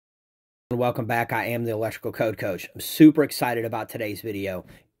Welcome back. I am the Electrical Code Coach. I'm super excited about today's video.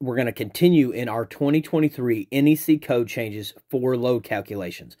 We're going to continue in our 2023 NEC code changes for load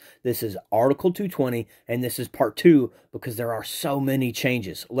calculations. This is Article 220, and this is part 2 because there are so many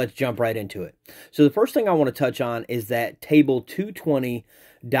changes. Let's jump right into it. So the first thing I want to touch on is that Table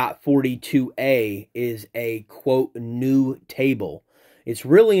 220.42a is a, quote, new table. It's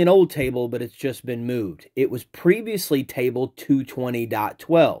really an old table, but it's just been moved. It was previously Table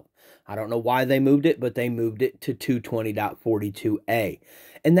 220.12. I don't know why they moved it, but they moved it to 220.42a.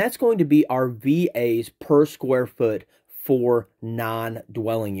 And that's going to be our VAs per square foot for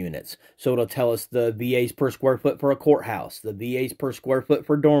non-dwelling units. So it'll tell us the VAs per square foot for a courthouse, the VAs per square foot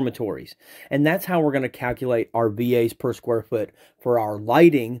for dormitories. And that's how we're going to calculate our VAs per square foot for our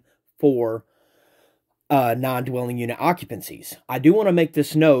lighting for non-dwelling unit occupancies. I do want to make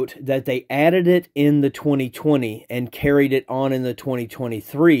this note that they added it in the 2020 and carried it on in the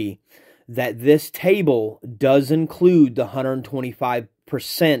 2023, that this table does include the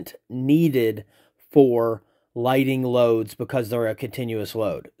 125% needed for lighting loads because they're a continuous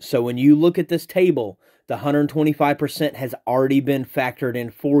load. So when you look at this table, the 125% has already been factored in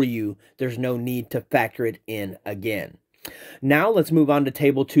for you. There's no need to factor it in again. Now let's move on to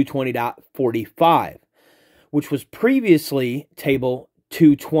Table 220.45. which was previously Table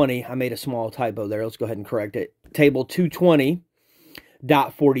 220. I made a small typo there. Let's go ahead and correct it. Table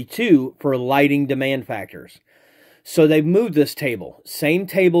 220.42 for lighting demand factors. So they've moved this table. Same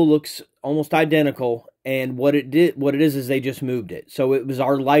table, looks almost identical, and what it is they just moved it. So it was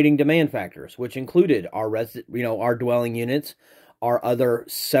our lighting demand factors, which included our our dwelling units, our other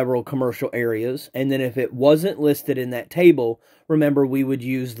several commercial areas, and then if it wasn't listed in that table, remember we would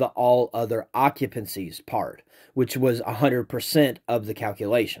use the all other occupancies part, which was 100% of the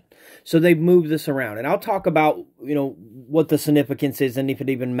calculation. So they've moved this around, and I'll talk about what the significance is and if it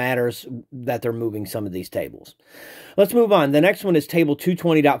even matters that they're moving some of these tables. Let's move on. The next one is Table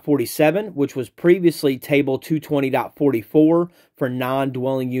 220.47, which was previously Table 220.44 for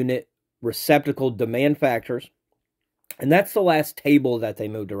non-dwelling unit receptacle demand factors. And that's the last table that they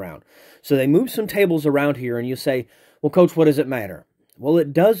moved around. So they moved some tables around here, and you say, well, Coach, what does it matter? Well,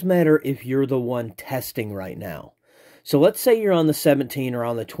 it does matter if you're the one testing right now. So let's say you're on the 17 or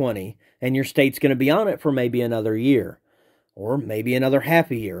on the 20, and your state's going to be on it for maybe another year, or maybe another half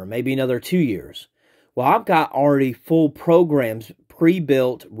a year, or maybe another 2 years. Well, I've got already full programs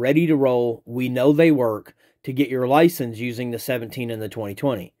pre-built, ready to roll. We know they work to get your license using the 17 and the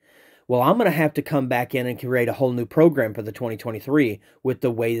 2020. Well, I'm going to have to come back in and create a whole new program for the 2023 with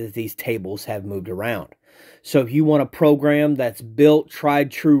the way that these tables have moved around. So if you want a program that's built,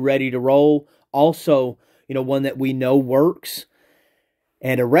 tried, true, ready to roll, also, one that we know works,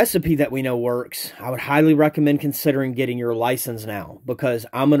 and a recipe that we know works, I would highly recommend considering getting your license now, because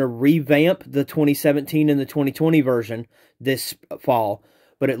I'm going to revamp the 2017 and the 2020 version this fall.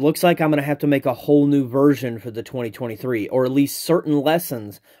 But it looks like I'm going to have to make a whole new version for the 2023, or at least certain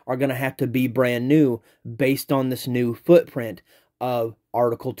lessons are going to have to be brand new based on this new footprint of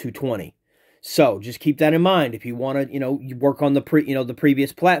Article 220. So just keep that in mind. If you want to, you work on the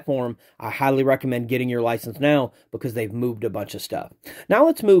previous platform, I highly recommend getting your license now because they've moved a bunch of stuff. Now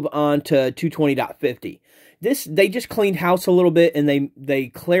let's move on to 220.50. They just cleaned house a little bit, and they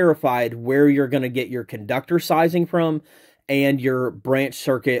clarified where you're going to get your conductor sizing from and your branch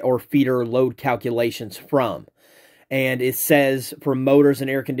circuit or feeder load calculations from. And it says for motors and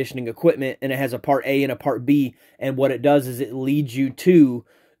air conditioning equipment, and it has a part A and a part B, and what it does is it leads you to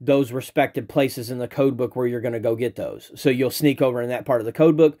those respective places in the code book where you're going to go get those. So you'll sneak over in that part of the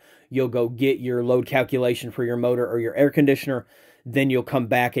code book, you'll go get your load calculation for your motor or your air conditioner, then you'll come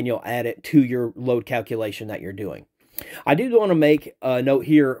back and you'll add it to your load calculation that you're doing. I do want to make a note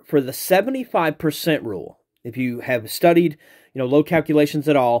here for the 75% rule. If you have studied, load calculations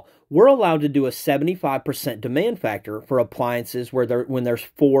at all, we're allowed to do a 75% demand factor for appliances when there's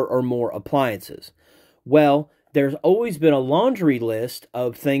 4 or more appliances. Well, there's always been a laundry list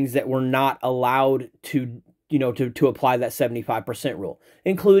of things that we're not allowed to apply that 75% rule,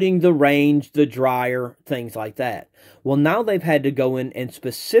 including the range, the dryer, things like that. Well, now they've had to go in and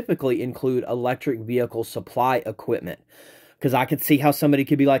specifically include electric vehicle supply equipment, because I could see how somebody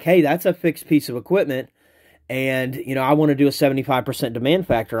could be like, hey, that's a fixed piece of equipment, and, I want to do a 75% demand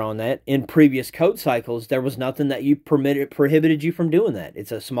factor on that. In previous code cycles, there was nothing that prohibited you from doing that.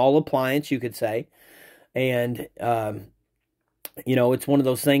 It's a small appliance, you could say. And, it's one of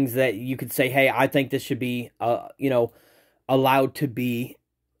those things that you could say, hey, I think this should be, allowed to be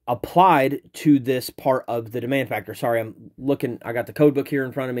applied to this part of the demand factor. Sorry, I'm looking, I got the code book here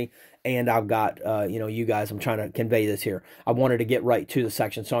in front of me, and I've got, you guys, I'm trying to convey this here. I wanted to get right to the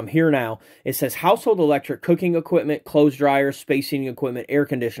section. So I'm here now. It says household electric, cooking equipment, clothes dryers, space heating equipment, air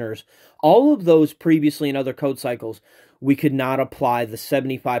conditioners. All of those previously in other code cycles, we could not apply the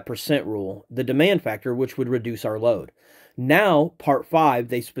 75% rule, the demand factor, which would reduce our load. Now, Part 5,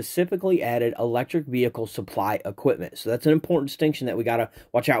 they specifically added electric vehicle supply equipment. So that's an important distinction that we got to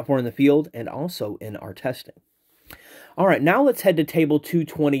watch out for in the field and also in our testing. All right, now let's head to Table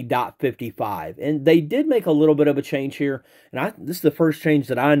 220.55. And they did make a little bit of a change here. And this is the first change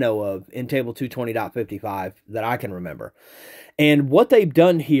that I know of in Table 220.55 that I can remember. And what they've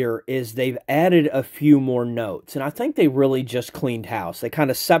done here is they've added a few more notes. And I think they really just cleaned house. They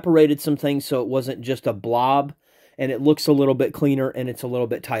kind of separated some things so it wasn't just a blob. And it looks a little bit cleaner and it's a little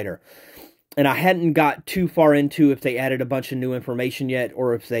bit tighter. And I hadn't got too far into if they added a bunch of new information yet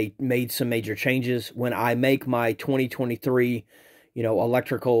or if they made some major changes. When I make my 2023,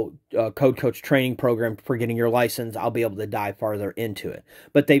 electrical code coach training program for getting your license, I'll be able to dive farther into it.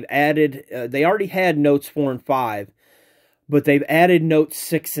 But they've added, they already had notes 4 and 5, but they've added notes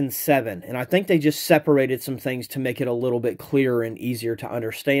 6 and 7. And I think they just separated some things to make it a little bit clearer and easier to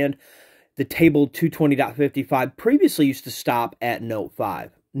understand. The Table 220.55 previously used to stop at Note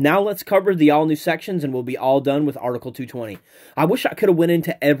 5. Now let's cover the all-new sections, and we'll be all done with Article 220. I wish I could have went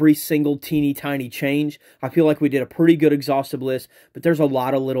into every single teeny tiny change. I feel like we did a pretty good exhaustive list, but there's a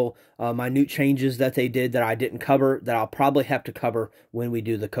lot of little minute changes that they did that I didn't cover that I'll probably have to cover when we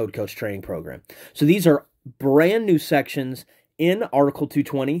do the Code Coach training program. So these are brand new sections in Article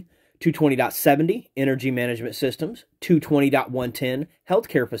 220. 220.70, Energy Management Systems, 220.110,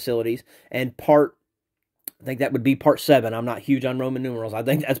 Healthcare Facilities, and I think that would be Part 7. I'm not huge on Roman numerals. I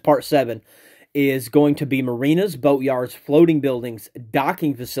think that's Part 7, is going to be marinas, boatyards, floating buildings,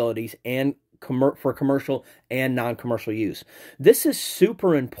 docking facilities, and for commercial and non-commercial use. This is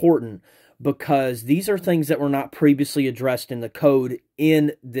super important because these are things that were not previously addressed in the code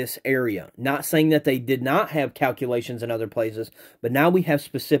in this area. Not saying that they did not have calculations in other places, but now we have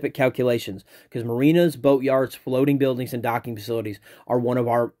specific calculations because marinas, boatyards, floating buildings, and docking facilities are one of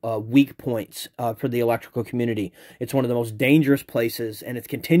our weak points for the electrical community. It's one of the most dangerous places, and it's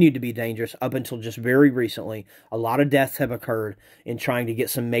continued to be dangerous up until just very recently. A lot of deaths have occurred in trying to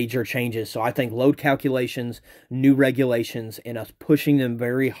get some major changes. So I think load calculations, new regulations, and us pushing them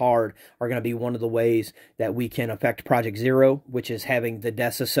very hard are going to be one of the ways that we can affect Project Zero, which is having the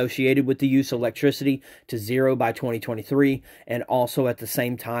deaths associated with the use of electricity to 0 by 2023, and also at the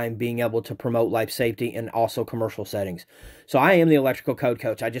same time being able to promote life safety and also commercial settings. So I am the electrical code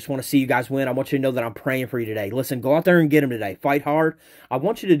coach. I just want to see you guys win. I want you to know that I'm praying for you today. Listen, go out there and get them today. Fight hard. I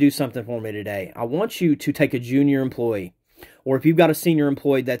want you to do something for me today. I want you to take a junior employee, or if you've got a senior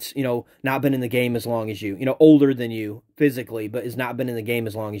employee that's, not been in the game as long as you, older than you physically, but has not been in the game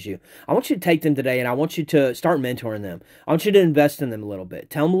as long as you. I want you to take them today, and I want you to start mentoring them. I want you to invest in them a little bit.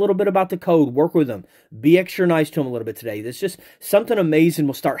 Tell them a little bit about the code. Work with them. Be extra nice to them a little bit today. There's just something amazing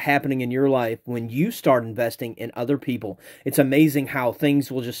will start happening in your life when you start investing in other people. It's amazing how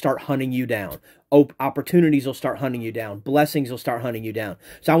things will just start hunting you down. Opportunities will start hunting you down. Blessings will start hunting you down.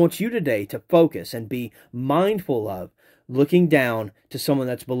 So I want you today to focus and be mindful of looking down to someone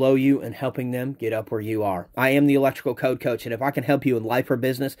that's below you and helping them get up where you are. I am the electrical code coach, and if I can help you in life or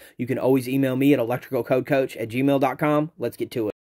business, you can always email me at electricalcodecoach@gmail.com. Let's get to it.